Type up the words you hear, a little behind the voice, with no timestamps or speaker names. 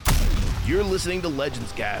You're listening to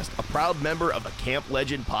Legends Cast, a proud member of the Camp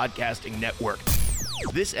Legend Podcasting Network.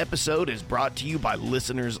 This episode is brought to you by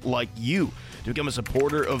listeners like you. To become a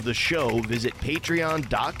supporter of the show, visit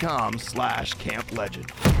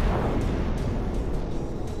patreon.com/camplegend.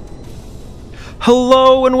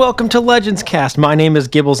 Hello and welcome to Legends Cast. My name is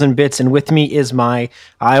Gibbles and Bits, and with me is I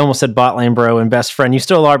almost said Botline Bro and best friend. You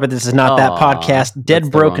still are, but this is not that podcast. Dead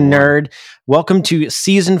Broke Nerd. Welcome to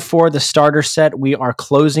Season 4, the starter set. We are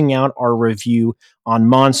closing out our review on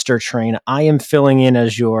Monster Train. I am filling in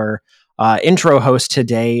as your intro host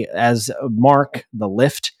today, as Mark, the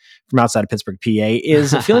Lift, from outside of Pittsburgh, PA,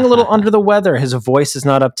 is feeling a little under the weather. His voice is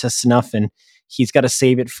not up to snuff, and he's got to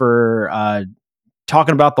save it for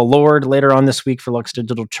talking about the Lord later on this week for Lux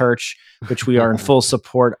Digital Church, which we are in full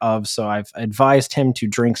support of. So I've advised him to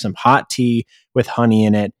drink some hot tea with honey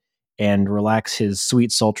in it and relax his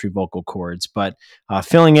sweet, sultry vocal cords. But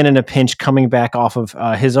filling in a pinch, coming back off of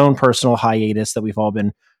his own personal hiatus that we've all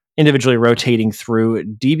been individually rotating through,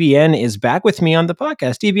 DBN is back with me on the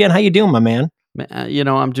podcast. DBN, how you doing, my man?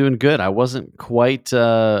 I'm doing good. I wasn't quite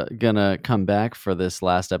gonna come back for this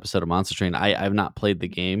last episode of Monster Train. I've not played the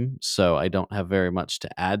game, so I don't have very much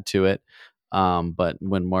to add to it. But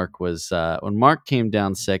when Mark came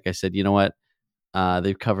down sick, I said, you know what?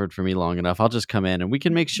 They've covered for me long enough. I'll just come in and we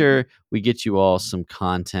can make sure we get you all some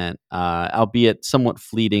content, albeit somewhat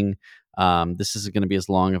fleeting. This isn't going to be as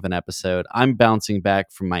long of an episode. I'm bouncing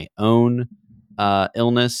back from my own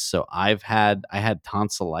illness. So I had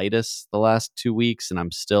tonsillitis the last 2 weeks and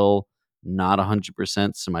I'm still not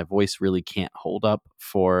 100%. So my voice really can't hold up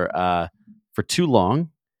for too long,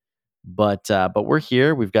 but we're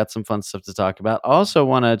here. We've got some fun stuff to talk about. I also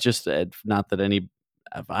want to just I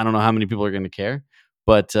don't know how many people are going to care,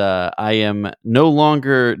 but I am no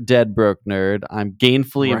longer Dead Broke Nerd. I'm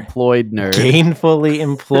gainfully employed nerd. Gainfully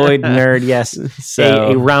employed nerd, yes.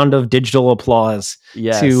 So, a round of digital applause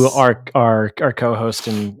to our co-host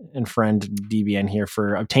and friend DBN here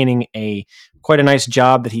for obtaining quite a nice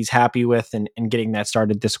job that he's happy with and getting that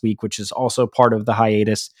started this week, which is also part of the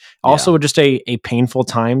hiatus. Also, just a painful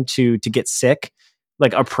time to get sick.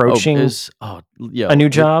 Like approaching a new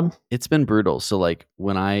job. It's been brutal. So like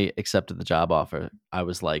when I accepted the job offer, I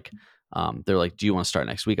was like, they're like, do you want to start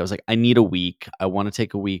next week? I was like, I need a week. I want to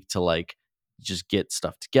take a week to like just get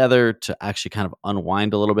stuff together, to actually kind of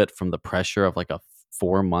unwind a little bit from the pressure of like a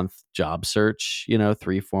 4-month job search,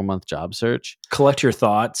 3-4 month job search. Collect my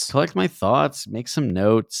thoughts, make some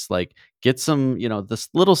notes, like get some, this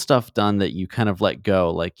little stuff done that you kind of let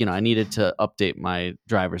go. Like, I needed to update my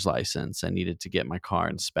driver's license. I needed to get my car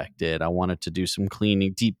inspected. I wanted to do some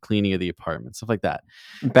deep cleaning of the apartment, stuff like that.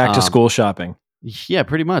 Back to school shopping. Yeah,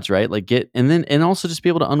 pretty much, right? Like and also just be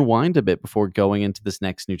able to unwind a bit before going into this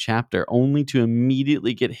next new chapter, only to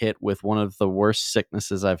immediately get hit with one of the worst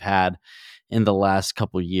sicknesses I've had in the last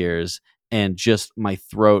couple years. And just my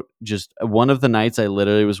throat, just one of the nights I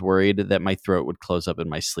literally was worried that my throat would close up in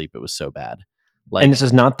my sleep. It was so bad. Like, and this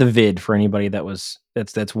is not the vid for anybody that's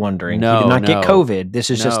wondering. No, he did not get COVID. This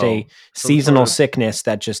is just a seasonal sickness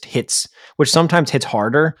that just hits, which sometimes hits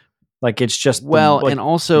harder. Like it's just and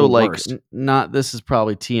also like not. This is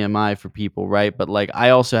probably TMI for people, right? But like I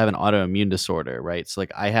also have an autoimmune disorder, right? So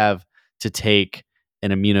like I have to take an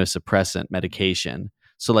immunosuppressant medication.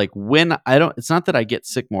 So like it's not that I get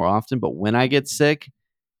sick more often, but when I get sick,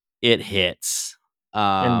 it hits.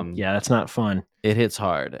 That's not fun. It hits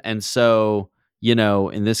hard. And so,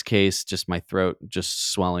 in this case, just my throat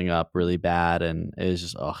just swelling up really bad. And it was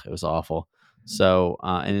just, it was awful. So,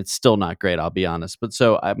 and it's still not great, I'll be honest. But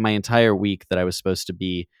so my entire week that I was supposed to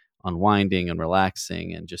be unwinding and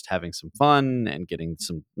relaxing and just having some fun and getting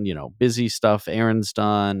some, busy stuff, errands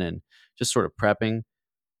done and just sort of prepping,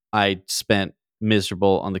 I spent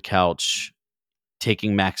miserable on the couch,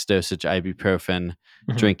 taking max dosage ibuprofen,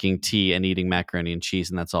 drinking tea, and eating macaroni and cheese,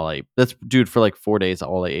 and that's all I ate. For like 4 days,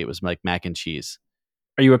 all I ate was like mac and cheese.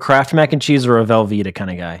 Are you a Kraft mac and cheese or a Velveeta kind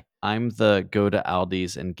of guy? I'm the go to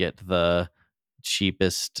Aldi's and get the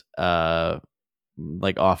cheapest,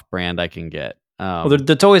 like off-brand I can get.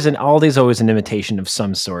 There's always Aldi's always an imitation of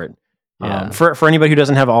some sort. Yeah. For anybody who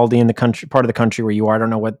doesn't have Aldi in the part of the country where you are, I don't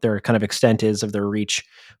know what their kind of extent is of their reach,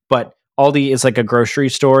 but Aldi is like a grocery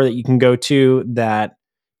store that you can go to that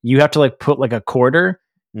you have to like put like a quarter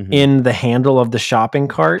in the handle of the shopping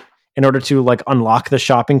cart in order to like unlock the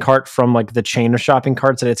shopping cart from like the chain of shopping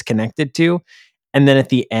carts that it's connected to. And then at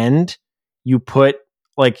the end, you put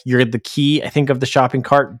like the key, I think, of the shopping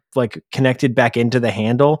cart like connected back into the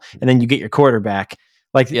handle, and then you get your quarter back.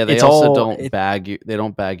 Like, yeah, they also don't bag you. They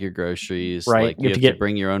don't bag your groceries. Right. Like, you have to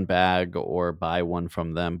bring your own bag or buy one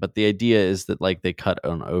from them. But the idea is that like they cut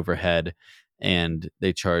an overhead and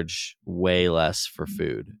they charge way less for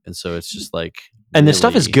food, and so it's just like And this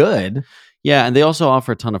stuff is really- good. Yeah, and they also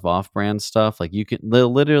offer a ton of off-brand stuff. Like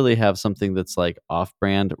they'll literally have something that's like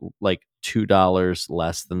off-brand, like $2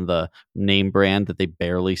 less than the name brand that they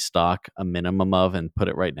barely stock a minimum of, and put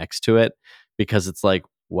it right next to it, because it's like,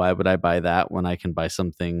 why would I buy that when I can buy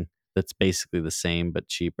something that's basically the same but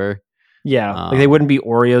cheaper? Yeah, like they wouldn't be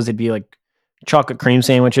Oreos; they'd be like chocolate cream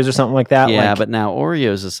sandwiches or something like that. Yeah, like, but now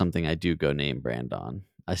Oreos is something I do go name brand on.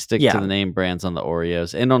 I stick Yeah. to the name brands on the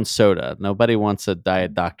Oreos and on soda. Nobody wants a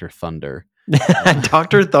Diet Dr. Thunder.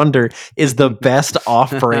 Dr. Thunder is the best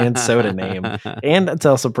off-brand soda name, and it's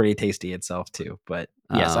also pretty tasty itself too. But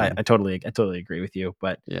yes, I totally agree with you.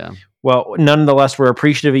 But Yeah. well, nonetheless, we're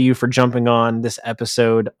appreciative of you for jumping on this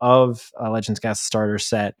episode of Legends Cast Starter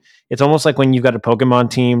Set. It's almost like when you've got a Pokemon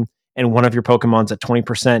team and one of your Pokemon's at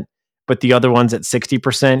 20%, but the other one's at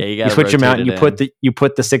 60%. Yeah, you you gotta switch them out and rotate it you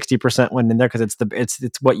put the 60% one in there because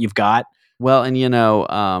it's what you've got. Well,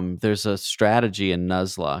 and there's a strategy in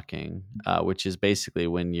Nuzlocking, which is basically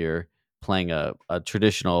when you're playing a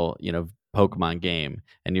traditional, Pokemon game,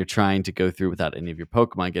 and you're trying to go through without any of your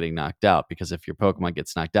Pokemon getting knocked out, because if your Pokemon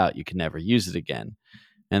gets knocked out, you can never use it again.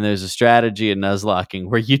 And there's a strategy in Nuzlocking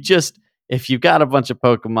where if you've got a bunch of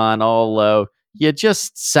Pokemon all low, you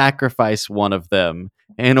just sacrifice one of them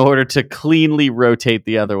in order to cleanly rotate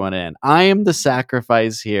the other one in. I am the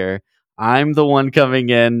sacrifice here. I'm the one coming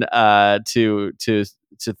in to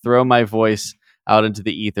throw my voice out into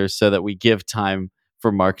the ether so that we give time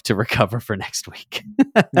for Mark to recover for next week.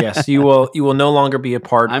 Yes, you will no longer be a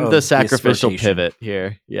part I'm of the this sacrificial rotation. pivot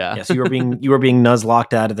here. Yeah. Yes, you were being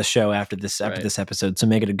Nuzlocked out of the show after this Right. this episode, so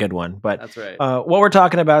make it a good one. But That's right. what we're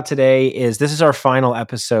talking about today is this is our final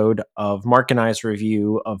episode of Mark and I's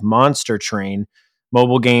review of Monster Train.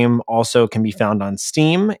 Mobile game also can be found on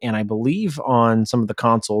Steam, and I believe on some of the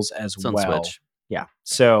consoles as It's on well. Switch. Yeah.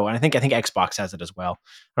 So I think Xbox has it as well.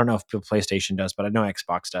 I don't know if PlayStation does, but I know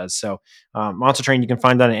Xbox does. So Monster Train, you can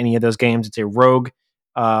find that in any of those games. It's a rogue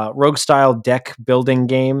style deck building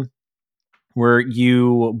game where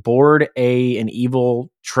you board an evil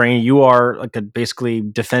train. You are like basically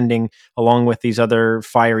defending along with these other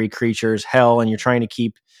fiery creatures hell, and you're trying to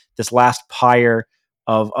keep this last pyre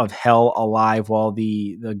of hell alive while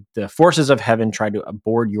the forces of heaven try to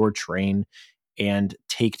board your train and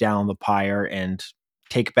take down the pyre and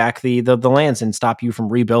take back the lands and stop you from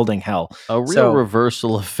rebuilding hell. A real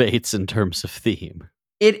reversal of fates in terms of theme.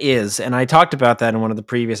 It is, and I talked about that in one of the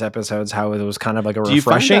previous episodes, how it was kind of like a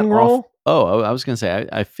refreshing role. I was going to say,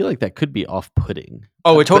 I feel like that could be off-putting.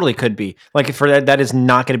 Oh, it totally could be. Like for that is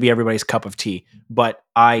not going to be everybody's cup of tea. But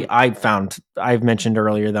I've mentioned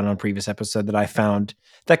earlier that on a previous episode that I found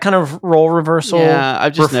that kind of role reversal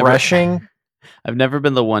I've just refreshing. I've never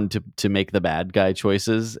been the one to make the bad guy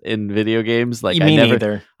choices in video games. Like Me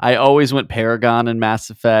neither. I always went Paragon in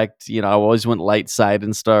Mass Effect. I always went light side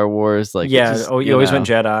in Star Wars. Like you always went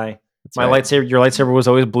Jedi. Your lightsaber was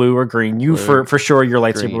always blue or green. For sure, your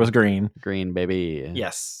lightsaber was green. Green, baby.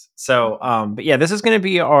 Yes. So, but yeah, this is going to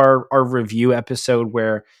be our review episode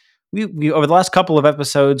where we over the last couple of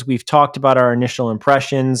episodes we've talked about our initial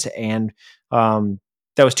impressions, and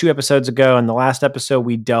that was 2 episodes ago. In the last episode,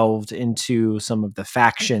 we delved into some of the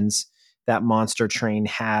factions that Monster Train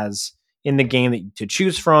has in the game to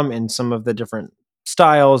choose from, and some of the different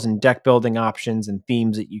styles and deck building options and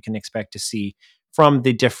themes that you can expect to see from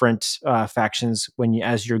the different factions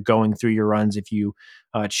as you're going through your runs, if you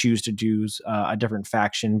choose to do a different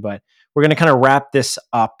faction. But we're going to kind of wrap this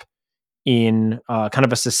up in kind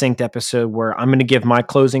of a succinct episode where I'm going to give my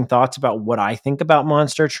closing thoughts about what I think about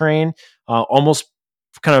Monster Train, almost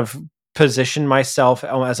kind of position myself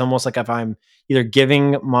as almost like if I'm either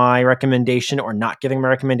giving my recommendation or not giving my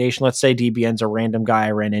recommendation. Let's say DBN's a random guy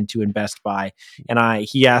I ran into in Best Buy, and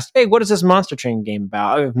he asked, "Hey, what is this Monster Train game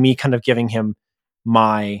about?" Me kind of giving him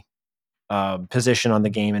my position on the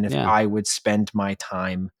game, and if I would spend my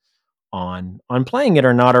time on playing it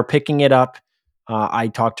or not, or picking it up. I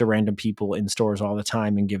talk to random people in stores all the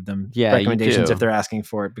time and give them recommendations if they're asking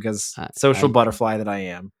for it, because social butterfly that I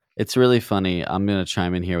am. It's really funny. I'm going to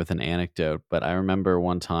chime in here with an anecdote, but I remember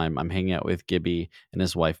one time I'm hanging out with Gibby and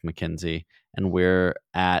his wife, Mackenzie, and we're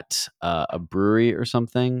at a brewery or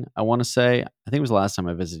something, I want to say. I think it was the last time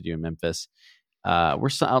I visited you in Memphis. We're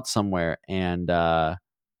out somewhere, and all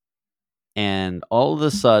of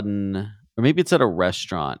a sudden, or maybe it's at a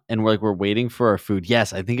restaurant, and we're waiting for our food.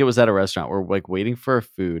 Yes, I think it was at a restaurant. We're like waiting for our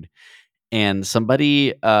food, and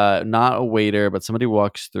somebody, not a waiter, but somebody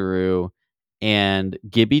walks through, and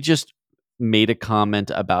Gibby just made a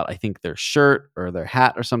comment about, I think, their shirt or their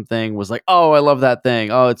hat or something, was like, "Oh, I love that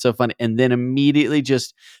thing. Oh, it's so funny." And then immediately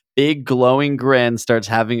just big glowing grin, starts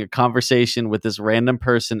having a conversation with this random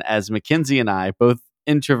person as Mackenzie and I, both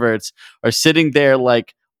introverts, are sitting there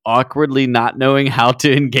like awkwardly not knowing how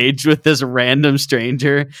to engage with this random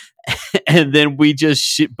stranger. And then we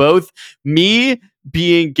just both, me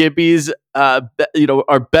being Gibby's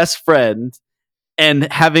our best friend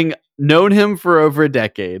and having known him for over a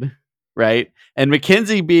decade, right? And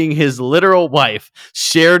Mackenzie being his literal wife,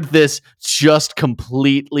 shared this just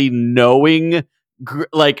completely knowing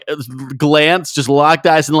glance, just locked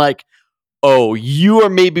eyes, and like, oh, you are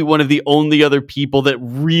maybe one of the only other people that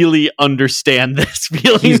really understand this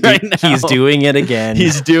feeling right now. He's doing it again.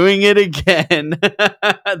 He's doing it again. And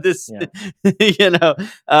you're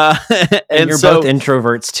both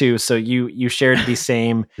introverts too, so you shared the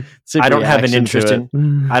same. I don't have an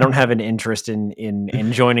interest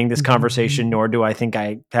in joining this conversation, nor do I think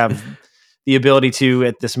I have the ability to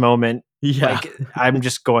at this moment. Yeah. Like, I'm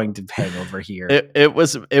just going to hang over here. It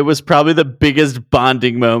was probably the biggest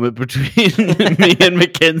bonding moment between me and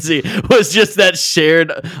Mackenzie, was just that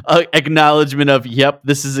shared acknowledgement of, yep,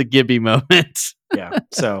 this is a Gibby moment. Yeah.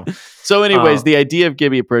 So anyways, the idea of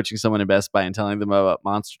Gibby approaching someone in Best Buy and telling them about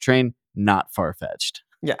Monster Train, not far-fetched.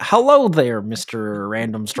 Yeah. Hello there, Mr.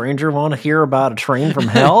 Random Stranger. Want to hear about a train from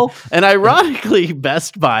hell? And ironically,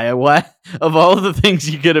 Best Buy, of all the things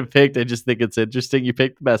you could have picked, I just think it's interesting you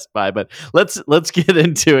picked Best Buy. But let's get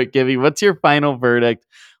into it, Gibby. What's your final verdict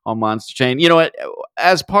on Monster Train? You know what?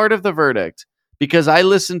 As part of the verdict, because I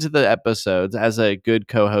listened to the episodes as a good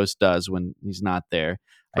co-host does when he's not there,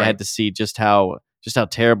 right. I had to see just how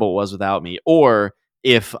terrible it was without me, or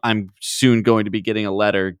if I'm soon going to be getting a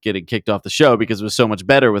letter getting kicked off the show because it was so much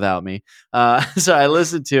better without me. So I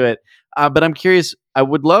listened to it, but I'm curious. I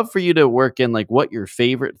would love for you to work in like what your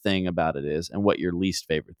favorite thing about it is and what your least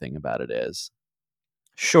favorite thing about it is.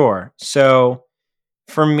 Sure. So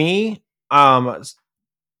for me, as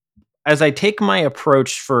I take my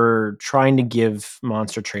approach for trying to give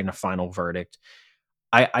Monster Train a final verdict,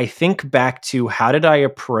 I think back to how did I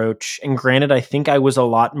approach, and granted, I think I was a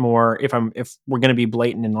lot more, if we're going to be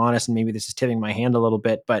blatant and honest, and maybe this is tipping my hand a little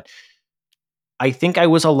bit, but I think I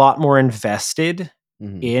was a lot more invested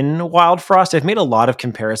in Wild Frost. I've made a lot of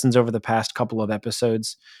comparisons over the past couple of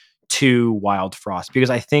episodes to Wild Frost, because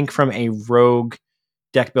I think from a rogue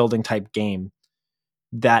deck building type game,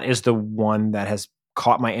 that is the one that has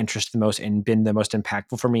caught my interest the most and been the most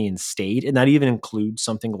impactful for me and stayed. And that even includes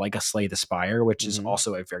something like a Slay the Spire, which is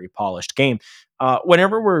also a very polished game.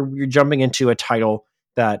 Whenever we're jumping into a title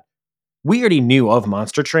that we already knew of,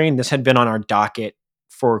 Monster Train, this had been on our docket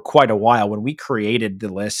for quite a while when we created the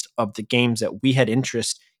list of the games that we had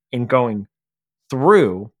interest in going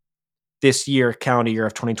through this calendar year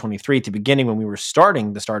of 2023 at the beginning when we were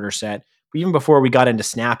starting the starter set, but even before we got into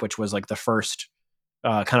Snap, which was like the first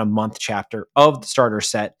kind of month chapter of the starter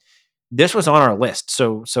set, this was on our list.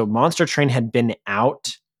 So Monster Train had been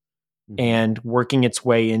out and working its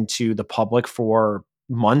way into the public for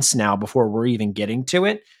months now before we're even getting to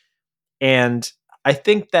it. And I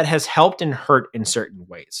think that has helped and hurt in certain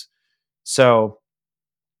ways. So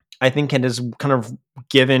I think it has kind of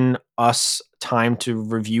given us time to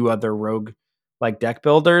review other rogue like deck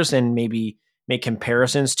builders and maybe make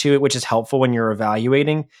comparisons to it, which is helpful when you're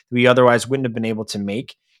evaluating, we otherwise wouldn't have been able to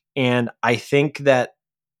make. And I think that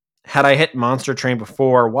had I hit Monster Train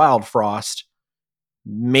before Wild Frost,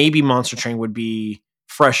 maybe Monster Train would be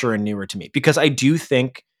fresher and newer to me, because I do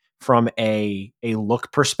think from a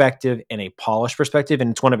look perspective and a polish perspective,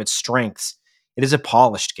 and it's one of its strengths, it is a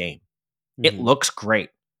polished game. It looks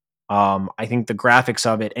great. I think the graphics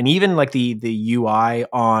of it, and even like the UI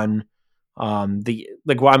on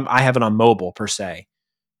I have it on mobile per se,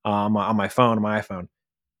 on my phone, on my iPhone.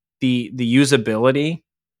 The usability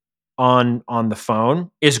on the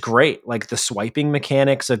phone is great. Like the swiping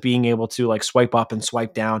mechanics of being able to like swipe up and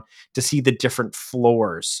swipe down to see the different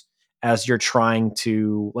floors as you're trying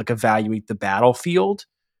to like evaluate the battlefield,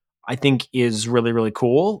 I think is really, really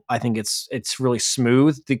cool. I think it's really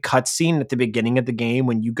smooth. The cutscene at the beginning of the game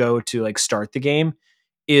when you go to like start the game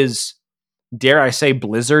is, dare I say,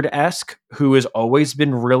 Blizzard-esque, who has always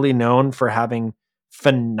been really known for having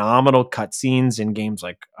phenomenal cutscenes in games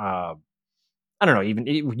like, I don't know, even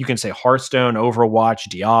you can say Hearthstone, Overwatch,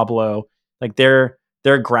 Diablo. Like their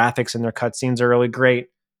graphics and their cutscenes are really great.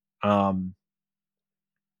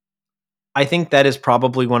 I think that is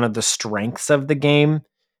probably one of the strengths of the game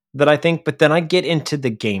that I think, but then I get into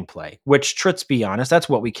the gameplay, which, let's be honest, that's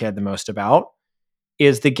what we care the most about,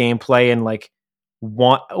 is the gameplay and like,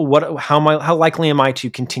 how likely am I to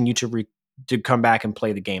continue to come back and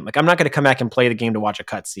play the game? Like, I'm not going to come back and play the game to watch a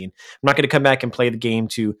cutscene. I'm not going to come back and play the game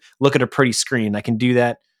to look at a pretty screen. I can do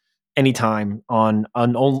that anytime on a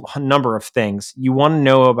number of things. You want to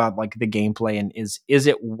know about like the gameplay and is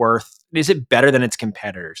it better than its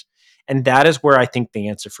competitors? And that is where I think the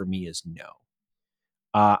answer for me is no.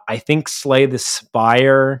 I think Slay the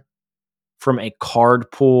Spire from a card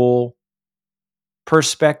pool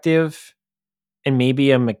perspective and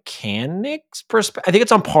maybe a mechanics perspective. I think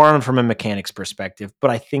it's on par from a mechanics perspective, but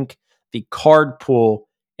I think the card pool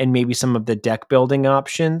and maybe some of the deck building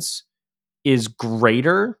options is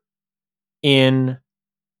greater in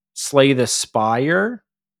Slay the Spire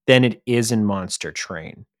than it is in Monster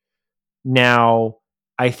Train. Now,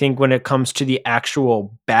 I think when it comes to the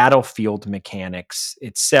actual battlefield mechanics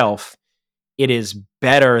itself, it is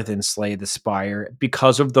better than Slay the Spire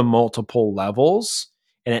because of the multiple levels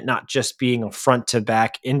and it not just being a front to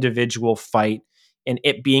back individual fight and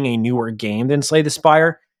it being a newer game than Slay the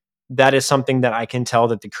Spire. That is something that I can tell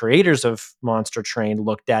that the creators of Monster Train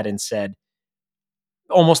looked at and said,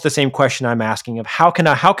 almost the same question I'm asking of how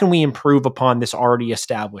can we improve upon this already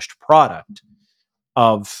established product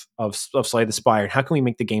of Slay the Spire? How can we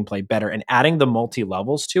make the gameplay better? And adding the multi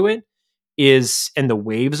levels to it and the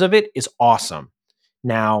waves of it is awesome.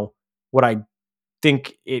 Now, what I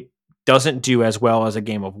think it doesn't do as well as a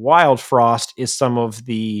game of Wild Frost is some of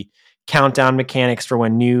the countdown mechanics for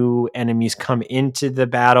when new enemies come into the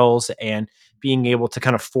battles and being able to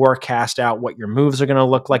kind of forecast out what your moves are going to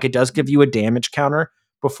look like. It does give you a damage counter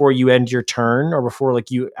before you end your turn or before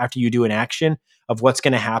after you do an action of what's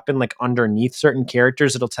going to happen like underneath certain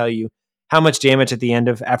characters. It'll tell you how much damage at the end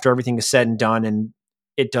of after everything is said and done, and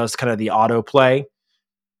it does kind of the autoplay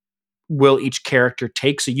will each character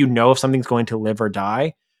take, so you know if something's going to live or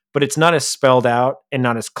die, but it's not as spelled out and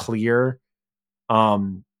not as clear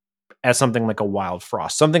as something like a Wild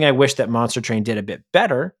Frost. Something I wish that Monster Train did a bit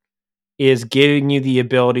better is giving you the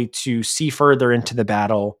ability to see further into the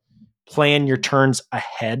battle, plan your turns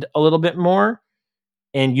ahead a little bit more,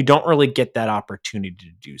 and you don't really get that opportunity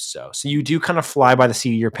to do so. So you do kind of fly by the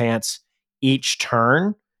seat of your pants each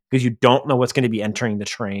turn because you don't know what's going to be entering the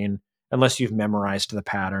train unless you've memorized the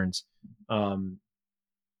patterns. And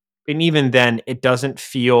even then, it doesn't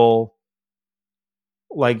feel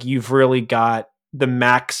like you've really got the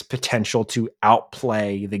max potential to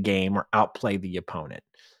outplay the game or outplay the opponent.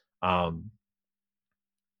 I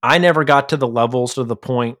never got to the levels to the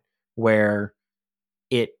point where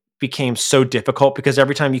it became so difficult because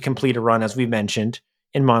every time you complete a run, as we mentioned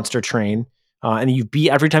in Monster Train, and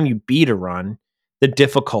every time you beat a run, the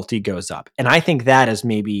difficulty goes up. And I think that is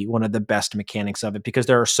maybe one of the best mechanics of it because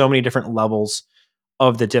there are so many different levels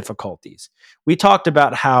of the difficulties. We talked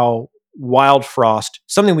about how Wild Frost,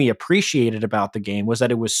 something we appreciated about the game was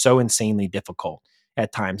that it was so insanely difficult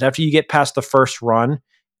at times. After you get past the first run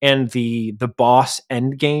and the boss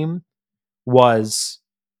end game was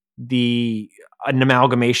an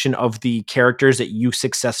amalgamation of the characters that you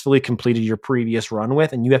successfully completed your previous run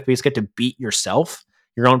with, and you have to basically get to beat yourself,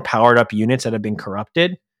 your own powered up units that have been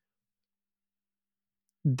corrupted.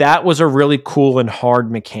 That was a really cool and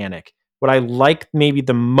hard mechanic. What I liked maybe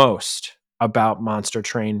the most about Monster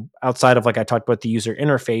Train, outside of like I talked about the user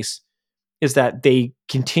interface, is that they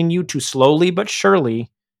continue to slowly but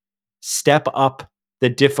surely step up the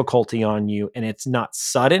difficulty on you, and it's not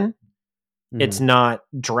sudden, it's not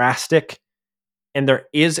drastic, and there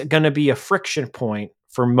is going to be a friction point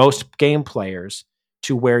for most game players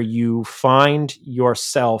to where you find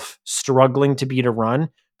yourself struggling to beat a run,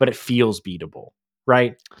 but it feels beatable,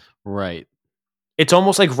 right? Right. It's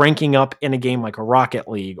almost like ranking up in a game like a Rocket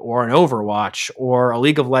League or an Overwatch or a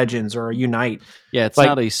League of Legends or a Unite. Yeah, it's like,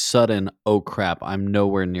 not a sudden, oh crap, I'm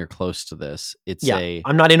nowhere near close to this. It's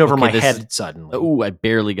I'm not in over my head suddenly. Ooh, I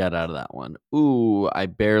barely got out of that one. Ooh, I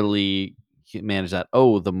barely managed that.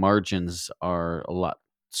 Oh, the margins are a lot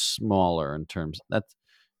smaller in terms.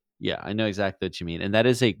 I know exactly what you mean. And that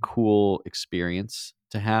is a cool experience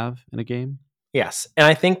to have in a game. Yes. And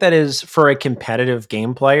I think that is for a competitive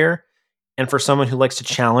game player and for someone who likes to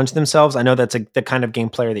challenge themselves. I know that's the kind of game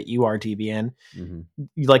player that you are, DBN. Mm-hmm.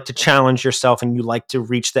 You like to challenge yourself and you like to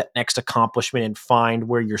reach that next accomplishment and find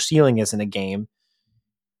where your ceiling is in a game.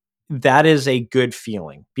 That is a good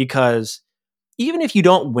feeling because even if you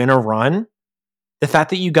don't win a run, the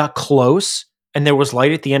fact that you got close and there was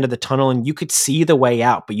light at the end of the tunnel and you could see the way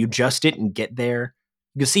out, but you just didn't get there.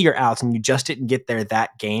 You can see your outs and you just didn't get there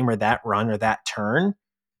that game or that run or that turn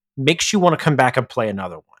makes you want to come back and play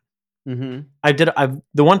another one. Mm-hmm.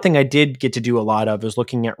 The one thing I did get to do a lot of is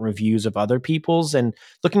looking at reviews of other people's and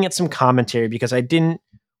looking at some commentary because I didn't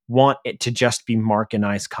want it to just be Mark and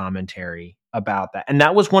I's commentary about that. And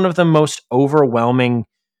that was one of the most overwhelming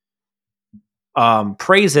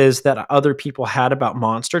praises that other people had about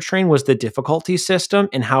Monster Train was the difficulty system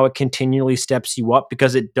and how it continually steps you up,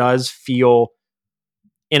 because it does feel,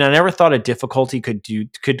 and I never thought a difficulty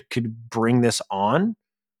could bring this on,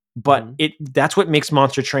 but that's what makes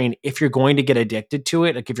Monster Train, if you're going to get addicted to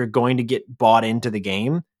it, like if you're going to get bought into the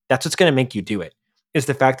game, that's what's going to make you do it, is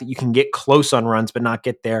the fact that you can get close on runs but not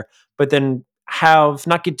get there, but then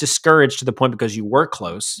not get discouraged to the point because you were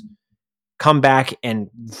close, come back and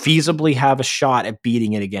feasibly have a shot at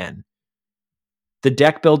beating it again. The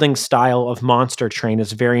deck building style of Monster Train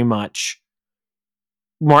is very much,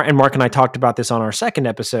 Mark and I talked about this on our second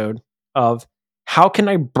episode, of how can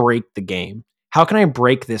I break the game? How can I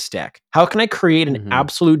break this deck? How can I create an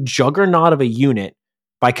absolute juggernaut of a unit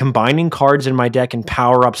by combining cards in my deck and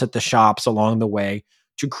power-ups at the shops along the way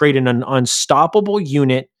to create an unstoppable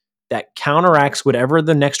unit that counteracts whatever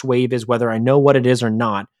the next wave is, whether I know what it is or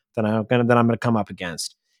not, that I'm gonna come up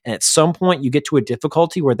against. And at some point, you get to a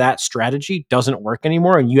difficulty where that strategy doesn't work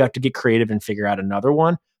anymore, and you have to get creative and figure out another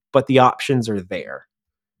one. But the options are there.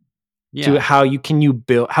 To how can you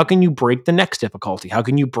break the next difficulty? How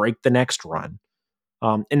can you break the next run?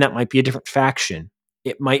 And that might be a different faction.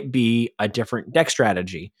 It might be a different deck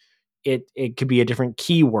strategy. It could be a different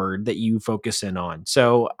keyword that you focus in on.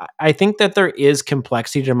 So I think that there is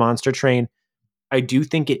complexity to Monster Train. I do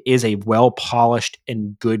think it is a well-polished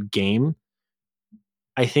and good game.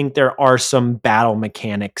 I think there are some battle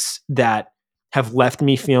mechanics that have left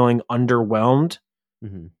me feeling underwhelmed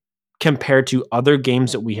compared to other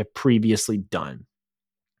games that we have previously done.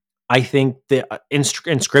 I think the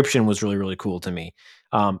Inscryption was really, really cool to me.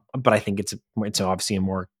 But I think it's obviously a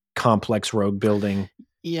more complex rogue building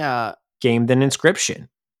game than Inscryption.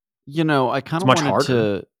 I kind of wanted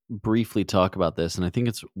to briefly talk about this, and I think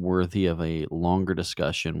it's worthy of a longer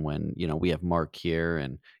discussion when we have Mark here,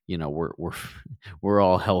 and we're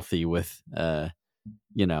all healthy with not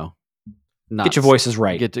get your voices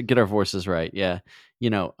right, get our voices right,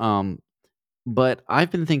 but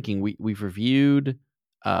I've been thinking we've reviewed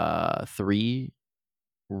 3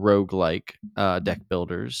 roguelike deck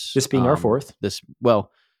builders, this being our fourth. If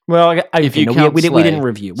you count we didn't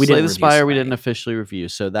review. We didn't the Spire. We didn't officially review,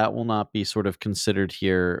 so that will not be sort of considered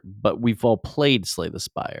here. But we've all played Slay the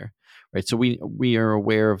Spire, right? So we are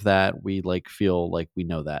aware of that. We feel like we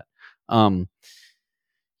know that.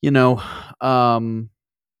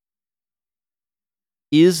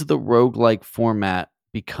 Is the roguelike format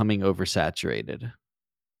becoming oversaturated?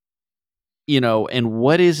 And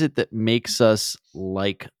what is it that makes us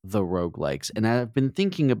like the roguelikes? And I've been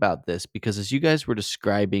thinking about this because as you guys were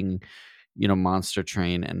describing, Monster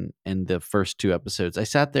Train and the first 2 episodes, I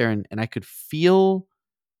sat there and I could feel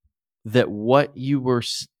that what you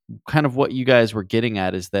guys were getting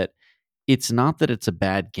at is that it's not that it's a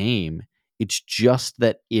bad game. It's just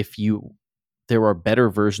that there are better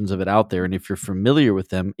versions of it out there, and if you're familiar with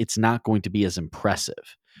them, it's not going to be as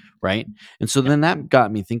impressive, right? And so then that got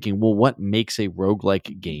me thinking, well, what makes a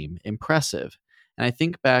roguelike game impressive? And I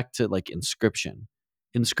think back to Inscryption.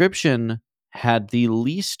 Inscryption had the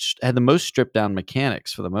most stripped down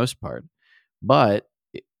mechanics for the most part, but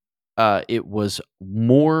it was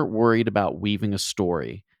more worried about weaving a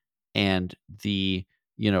story and the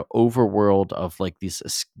overworld of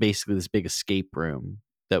basically this big escape room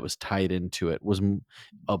that was tied into it was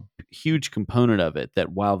a huge component of it,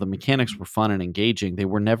 that while the mechanics were fun and engaging, they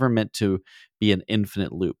were never meant to be an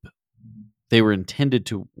infinite loop. They were intended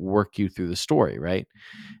to work you through the story, right?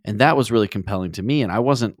 And that was really compelling to me. And I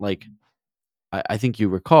wasn't I think you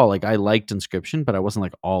recall, I liked Inscryption, but I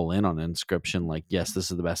wasn't all in on Inscryption. Yes,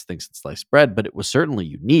 this is the best thing since sliced bread, but it was certainly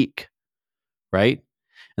unique, right?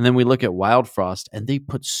 And then we look at Wild Frost, and they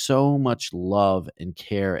put so much love and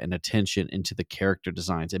care and attention into the character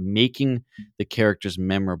designs and making the characters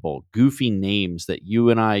memorable. Goofy names that you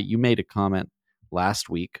made a comment last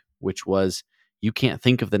week, which was you can't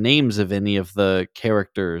think of the names of any of the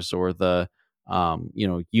characters or the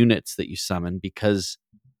units that you summon because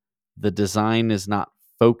the design is not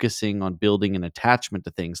focusing on building an attachment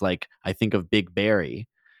to things. I think of Big Berry,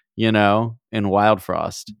 in Wild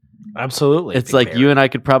Frost. Absolutely. It's you and I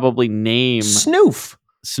could probably name Snoof.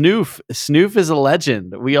 Snoof is a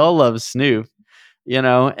legend. We all love Snoof,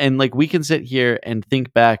 and we can sit here and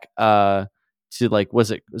think back to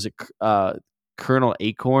was it Colonel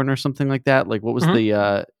Acorn or something like that? What was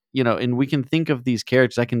the and we can think of these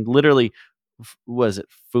characters. I can literally, was it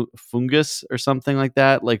Fungus or something like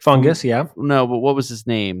that? Fungus, yeah. No, but what was his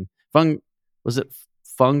name? Was it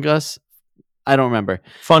Fungus? I don't remember.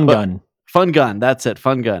 Fun Gun, that's it.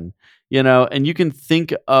 Fun Gun. And you can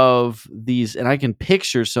think of these, and I can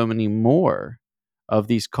picture so many more of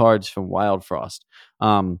these cards from Wild Frost.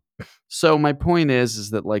 So my point is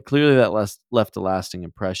that like clearly that left a lasting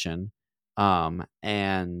impression.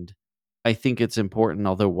 And I think it's important,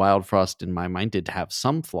 although Wild Frost in my mind did have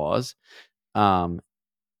some flaws.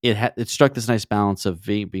 It struck this nice balance of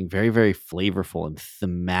being very, very flavorful and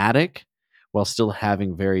thematic while still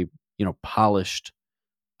having very, polished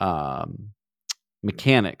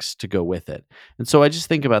mechanics to go with it. And so I just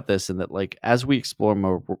think about this and that like as we explore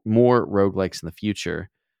more roguelikes in the future,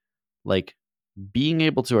 like being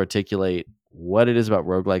able to articulate what it is about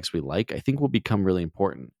roguelikes we like, I think will become really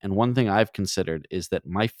important. And one thing I've considered is that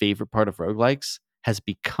my favorite part of roguelikes has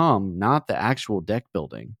become not the actual deck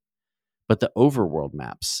building, but the overworld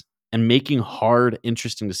maps and making hard,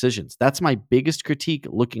 interesting decisions. That's my biggest critique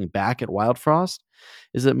looking back at Wild Frost,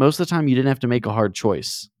 is that most of the time you didn't have to make a hard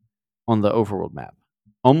choice on the overworld map.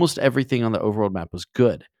 Almost everything on the overworld map was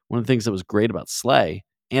good. One of the things that was great about Slay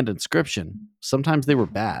and Inscription, sometimes they were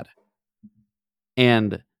bad.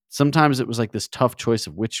 And sometimes it was like this tough choice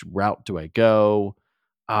of which route do I go?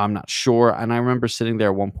 I'm not sure. And I remember sitting there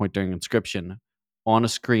at one point during Inscription on a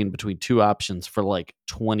screen between two options for like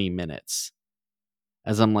 20 minutes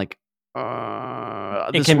as I'm like,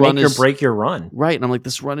 it can make or break your run. Right. And I'm like,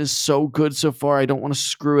 this run is so good so far. I don't want to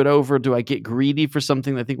screw it over. Do I get greedy for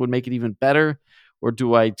something that I think would make it even better? Or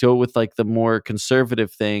do I go with like the more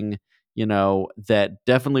conservative thing, that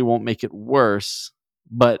definitely won't make it worse,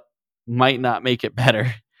 but might not make it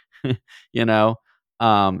better,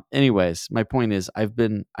 Anyways, my point is I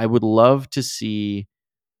would love to see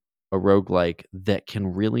a roguelike that can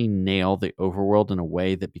really nail the overworld in a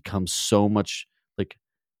way that becomes so much like,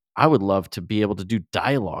 I would love to be able to do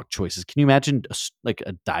dialogue choices. Can you imagine like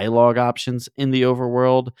a dialogue options in the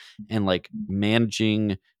overworld and like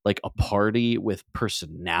managing like a party with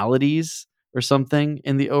personalities or something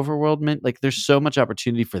in the overworld? Like there's so much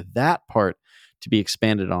opportunity for that part to be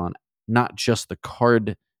expanded on, not just the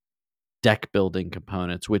card deck building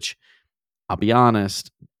components, which I'll be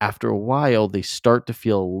honest, after a while, they start to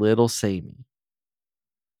feel a little samey.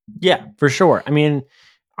 Yeah, for sure. I mean,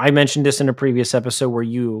 I mentioned this in a previous episode where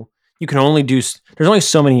you can only there's only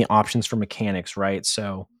so many options for mechanics, right?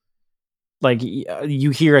 So like you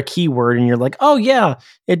hear a keyword and you're like, oh yeah,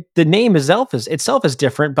 the name itself is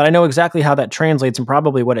different, but I know exactly how that translates and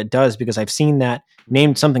probably what it does because I've seen that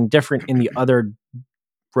named something different in the other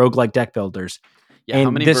roguelike deck builders. Yeah, and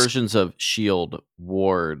how many versions of Shield,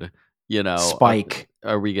 Ward, Spike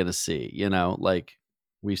are we going to see? Like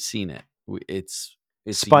we've seen it. It's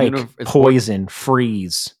Spike, Poison,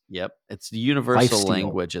 Freeze. Yep, it's the universal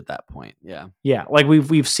language at that point. Yeah, like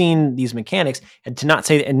we've seen these mechanics, and not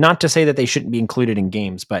to say that they shouldn't be included in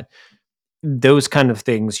games, but those kind of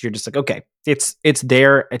things, you're just like, okay, it's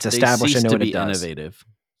there, it's established. I know what it does. Innovative.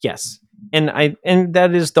 Yes, and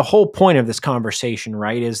that is the whole point of this conversation,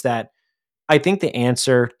 right? Is that I think the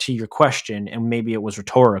answer to your question, and maybe it was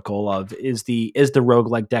rhetorical, is the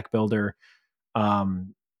roguelike deck builder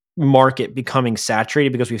market becoming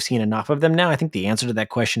saturated because we've seen enough of them now? I think the answer to that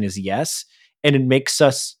question is yes. And it makes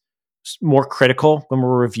us more critical when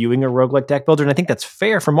we're reviewing a roguelike deck builder. And I think that's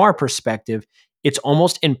fair from our perspective. It's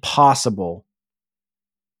almost impossible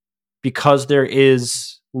because there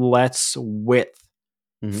is less width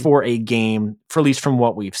for a game, for at least from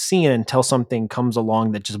what we've seen, until something comes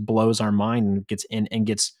along that just blows our mind and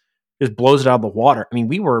just blows it out of the water. I mean,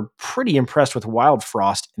 we were pretty impressed with Wild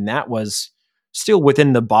Frost, and that was still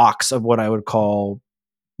within the box of what I would call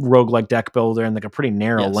roguelike deck builder and like a pretty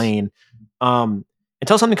narrow lane.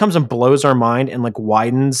 Until something comes and blows our mind and like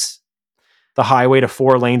widens the highway to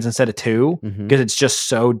 4 lanes instead of 2, because it's just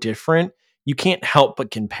so different. You can't help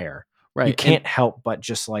but compare. Right. You can't help but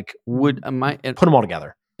just like put them all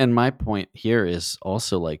together. And my point here is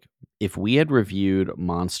also like, if we had reviewed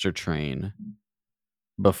Monster Train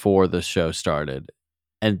before the show started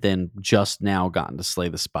and then just now gotten to Slay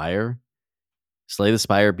the Spire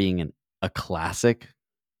being a classic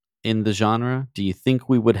in the genre, do you think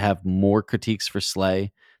we would have more critiques for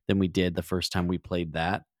Slay than we did the first time we played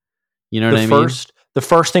that? You know what I mean? The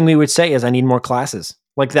first thing we would say is I need more classes.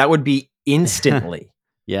 Like that would be instantly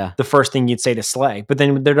the first thing you'd say to Slay. But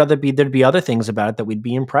then there'd be other things about it that we'd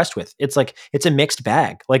be impressed with. It's like it's a mixed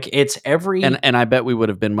bag. Like it's every and I bet we would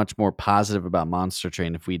have been much more positive about Monster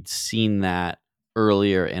Train if we'd seen that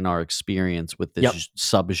earlier in our experience with this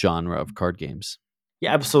subgenre of card games.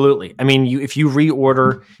 Yeah, absolutely. I mean, if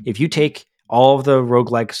you take all of the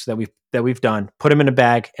roguelikes that we've done, put them in a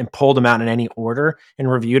bag and pulled them out in any order and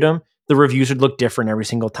reviewed them, the reviews would look different every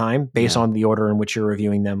single time based on the order in which you're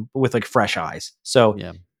reviewing them with like fresh eyes. So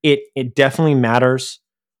it definitely matters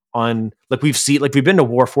on like we've been to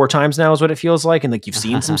war 4 times now is what it feels like, and like you've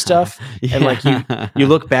seen some stuff and like you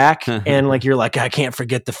look back and like you're like, I can't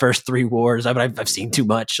forget the first 3 wars. I've seen too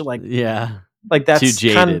much. Like like that's too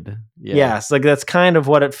jaded. Yes, like that's kind of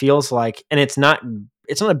what it feels like, and it's not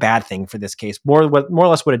a bad thing for this case. More or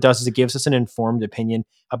less what it does is it gives us an informed opinion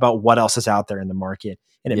about what else is out there in the market,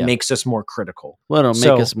 and it makes us more critical. Well, it'll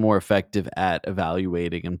make us more effective at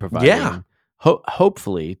evaluating and providing,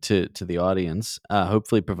 hopefully to the audience,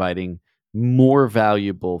 hopefully providing more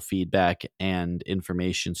valuable feedback and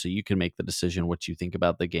information so you can make the decision what you think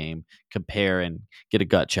about the game, compare and get a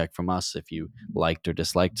gut check from us if you liked or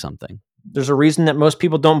disliked something. There's a reason that most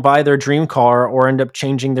people don't buy their dream car or end up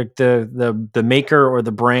changing the maker or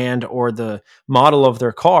the brand or the model of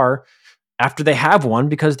their car after they have one,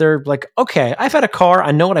 because they're like, okay, I've had a car.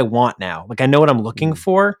 I know what I want now. Like I know what I'm looking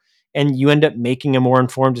for. And you end up making a more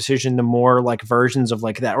informed decision the more like versions of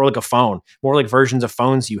like that, or like a phone, more like versions of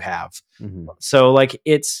phones you have. So like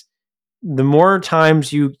it's the more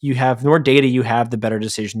times you have, the more data you have, the better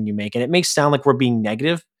decision you make. And it may sound like we're being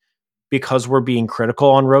negative because we're being critical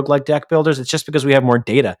on roguelike deck builders. It's just because we have more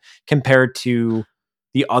data compared to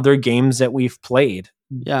the other games that we've played.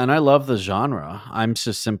 Yeah, and I love the genre. I'm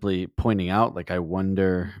just simply pointing out, like, I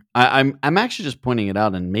wonder. I'm actually just pointing it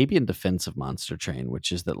out, and maybe in defense of Monster Train,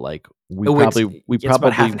 which is that like we probably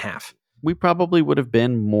about half and half. We probably would have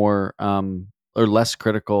been more or less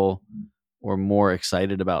critical or more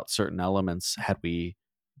excited about certain elements had we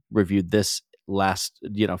reviewed this last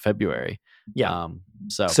February. Yeah.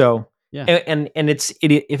 So yeah, and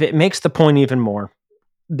if it makes the point even more,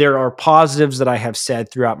 there are positives that I have said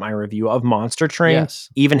throughout my review of Monster Train,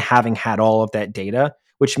 even having had all of that data,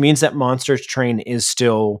 which means that Monster Train is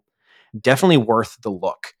still definitely worth the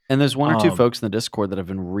look. And there's 1 or 2 folks in the Discord that have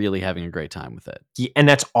been really having a great time with it. And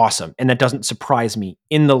that's awesome. And that doesn't surprise me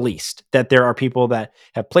in the least that there are people that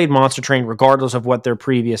have played Monster Train, regardless of what their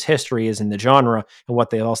previous history is in the genre and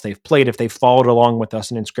what else they've played. If they've followed along with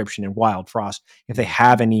us in Inscription and Wild Frost, if they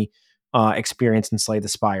have any experience in Slay the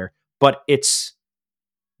Spire. But it's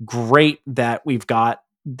great that we've got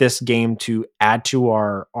this game to add to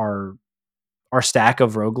our stack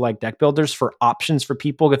of roguelike deck builders for options for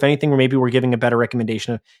people. If anything, maybe we're giving a better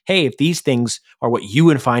recommendation of, hey, if these things are what you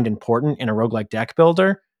would find important in a roguelike deck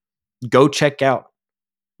builder, go check out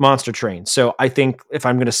Monster Train. So I think if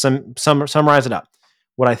I'm going to summarize it up,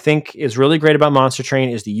 what I think is really great about Monster Train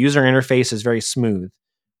is the user interface is very smooth.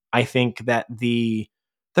 I think that the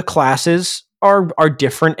classes are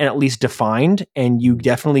different and at least defined, and you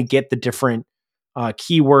definitely get the different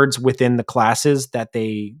keywords within the classes that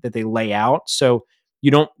they lay out. So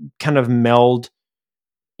you don't kind of meld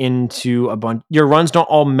into a bunch. Your runs don't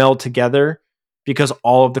all meld together because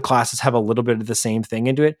all of the classes have a little bit of the same thing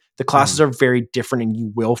into it. The classes are very different, and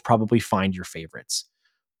you will probably find your favorites.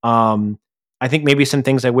 I think maybe some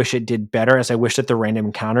things I wish it did better is I wish that the random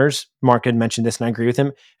encounters, Mark had mentioned this and I agree with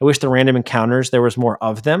him. I wish the random encounters, there was more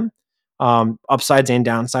of them. Upsides and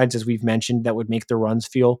downsides, as we've mentioned, that would make the runs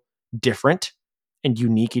feel different and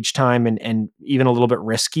unique each time, and even a little bit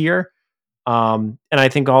riskier. And I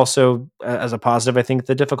think also as a positive, I think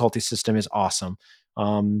the difficulty system is awesome.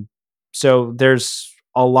 So there's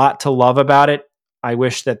a lot to love about it. I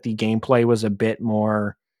wish that the gameplay was a bit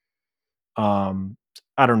more, I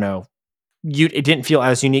don't know. It didn't feel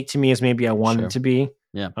as unique to me as maybe I wanted it to be.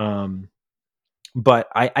 Yeah. But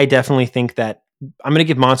I definitely think that I'm going to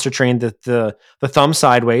give Monster Train the thumb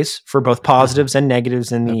sideways for both positives and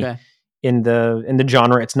negatives in the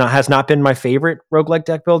genre. Has not been my favorite roguelike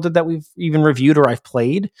deck builder that we've even reviewed or I've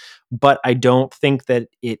played, but I don't think that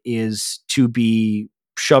it is to be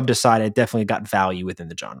shoved aside. I definitely got value within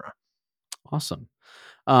the genre. Awesome.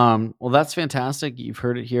 Well, that's fantastic. You've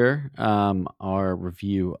heard it here. Our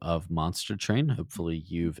review of Monster Train. Hopefully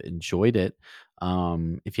you've enjoyed it.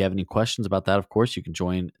 If you have any questions about that, of course, you can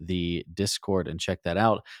join the Discord and check that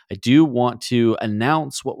out. I do want to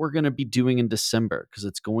announce what we're going to be doing in December, because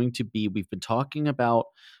it's going to be, we've been talking about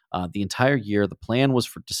the entire year. The plan was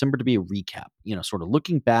for December to be a recap, sort of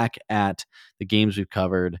looking back at the games we've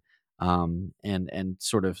covered, and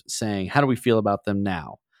sort of saying, how do we feel about them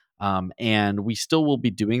now? And we still will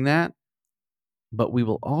be doing that, but we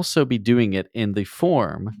will also be doing it in the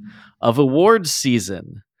form of awards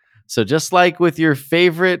season. So just like with your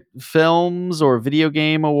favorite films or video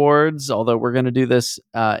game awards, although we're going to do this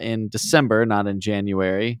in December, not in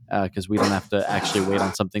January, because we don't have to actually wait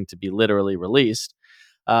on something to be literally released.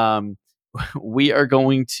 We are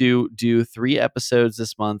going to do 3 episodes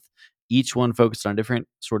this month, each one focused on a different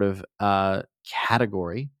sort of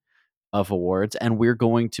category of awards, and we're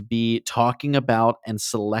going to be talking about and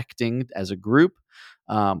selecting as a group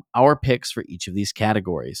our picks for each of these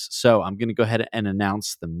categories. So I'm going to go ahead and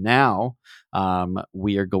announce them now.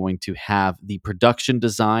 We are going to have the production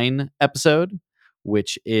design episode,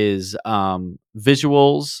 which is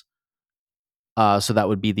visuals. So that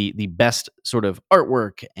would be the best sort of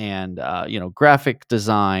artwork and graphic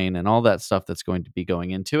design and all that stuff that's going to be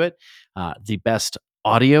going into it. The best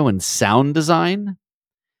audio and sound design,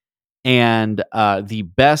 and the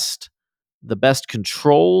best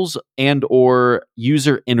controls and or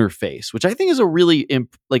user interface, which I think is a really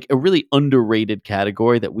underrated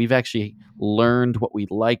category that we've actually learned what we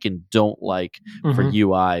like and don't like for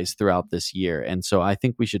UIs throughout this year. And so I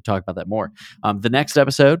think we should talk about that more. The next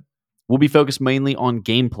episode will be focused mainly on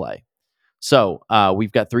gameplay. So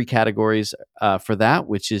we've got 3 categories for that,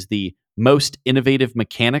 which is the Most Innovative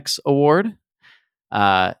Mechanics Award,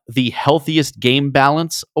 the Healthiest Game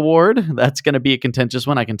Balance Award. That's going to be a contentious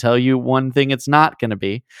one. I can tell you one thing it's not going to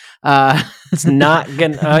be. It's not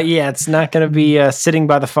going to, it's not going to be sitting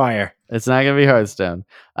by the fire. It's not going to be Hearthstone.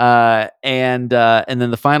 And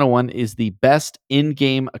then the final one is the Best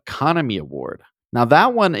In-Game Economy Award. Now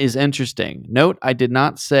that one is interesting. Note, I did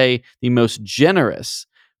not say the most generous,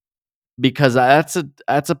 because that's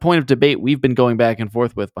a point of debate we've been going back and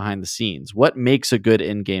forth with behind the scenes. What makes a good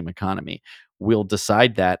in-game economy? We'll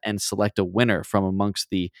decide that and select a winner from amongst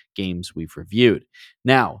the games we've reviewed.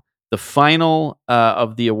 Now, the final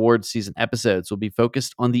of the award season episodes will be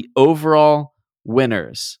focused on the overall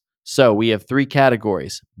winners. So we have 3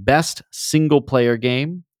 categories: Best Single Player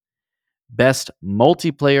Game, Best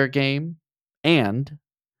Multiplayer Game, and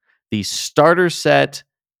the Starter Set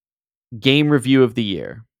Game Review of the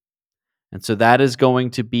Year. And so that is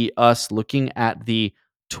going to be us looking at the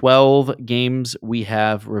 12 games we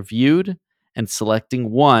have reviewed and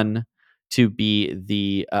selecting one to be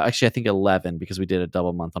the, actually I think 11, because we did a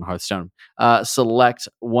double month on Hearthstone. Select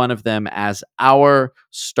one of them as our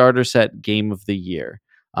Starter Set Game of the Year.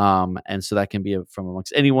 And so that can be from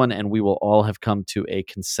amongst anyone, and we will all have come to a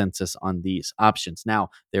consensus on these options. Now,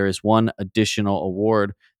 there is one additional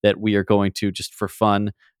award that we are going to, just for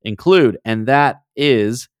fun, include, and that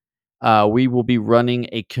is we will be running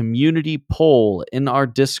a community poll in our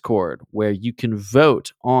Discord where you can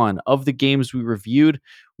vote on, of the games we reviewed,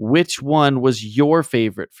 which one was your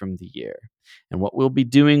favorite from the year. And what we'll be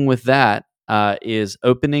doing with that is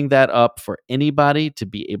opening that up for anybody to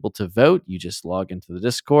be able to vote. You just log into the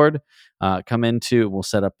Discord, we'll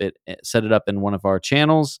set it up in one of our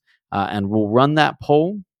channels, and we'll run that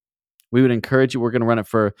poll. We would encourage you. We're going to run it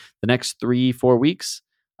for the next 3-4 weeks.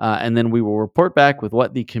 And then we will report back with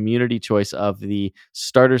what the community choice of the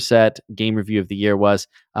Starter Set Game Review of the Year was.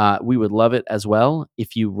 We would love it as well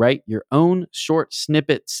if you write your own short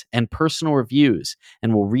snippets and personal reviews,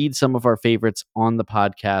 and we'll read some of our favorites on the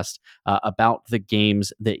podcast about the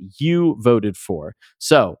games that you voted for.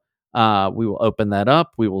 So we will open that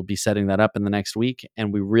up. We will be setting that up in the next week,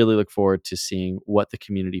 and we really look forward to seeing what the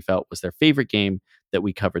community felt was their favorite game that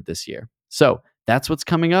we covered this year. So that's what's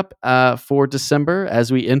coming up for December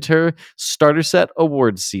as we enter Starter Set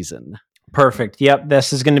Awards season. Perfect. Yep.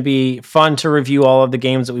 This is going to be fun to review all of the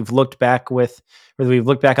games that we've looked back on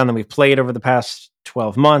that we've played over the past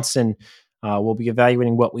 12 months. And we'll be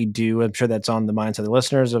evaluating what we do. I'm sure that's on the minds of the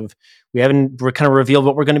listeners. We haven't kind of revealed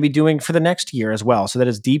what we're going to be doing for the next year as well. So that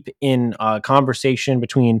is deep in conversation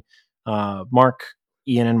between Mark,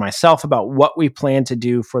 Ian, and myself about what we plan to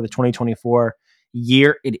do for the 2024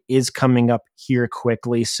 year. It is coming up here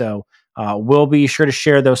quickly. So we'll be sure to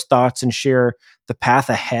share those thoughts and share the path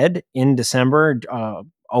ahead in December,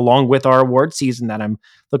 along with our award season that I'm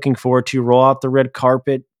looking forward to. Roll out the red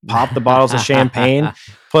carpet, pop the bottles of champagne,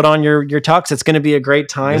 put on your tux. It's going to be a great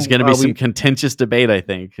time. There's going to be some contentious debate, I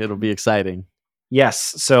think. It'll be exciting.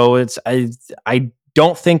 Yes. So I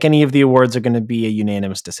don't think any of the awards are going to be a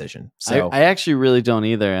unanimous decision. So I actually really don't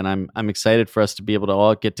either. And I'm excited for us to be able to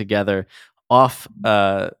all get together off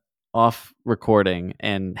recording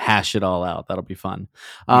and hash it all out. That'll be fun.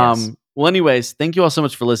 Yes. Well, anyways, thank you all so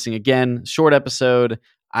much for listening. Again, short episode.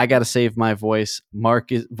 I got to save my voice.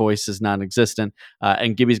 Mark's voice is non-existent,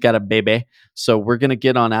 and Gibby's got a baby. So we're going to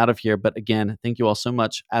get on out of here. But again, thank you all so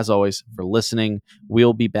much, as always, for listening.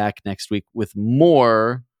 We'll be back next week with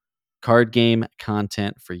more card game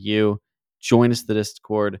content for you. Join us at the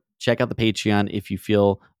Discord. Check out the Patreon if you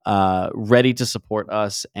feel ready to support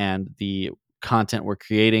us and the content we're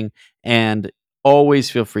creating. And always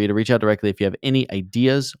feel free to reach out directly if you have any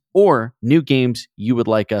ideas or new games you would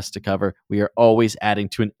like us to cover. We are always adding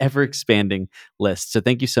to an ever-expanding list. So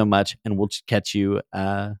thank you so much, and we'll catch you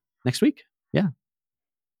next week. Yeah.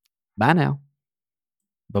 Bye now.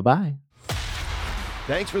 Bye-bye.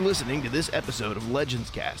 Thanks for listening to this episode of Legends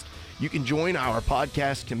Cast. You can join our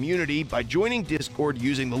podcast community by joining Discord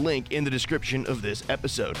using the link in the description of this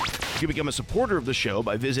episode. You can become a supporter of the show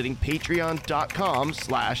by visiting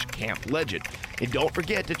patreon.com/camplegend. And don't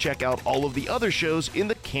forget to check out all of the other shows in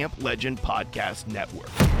the Camp Legend Podcast Network.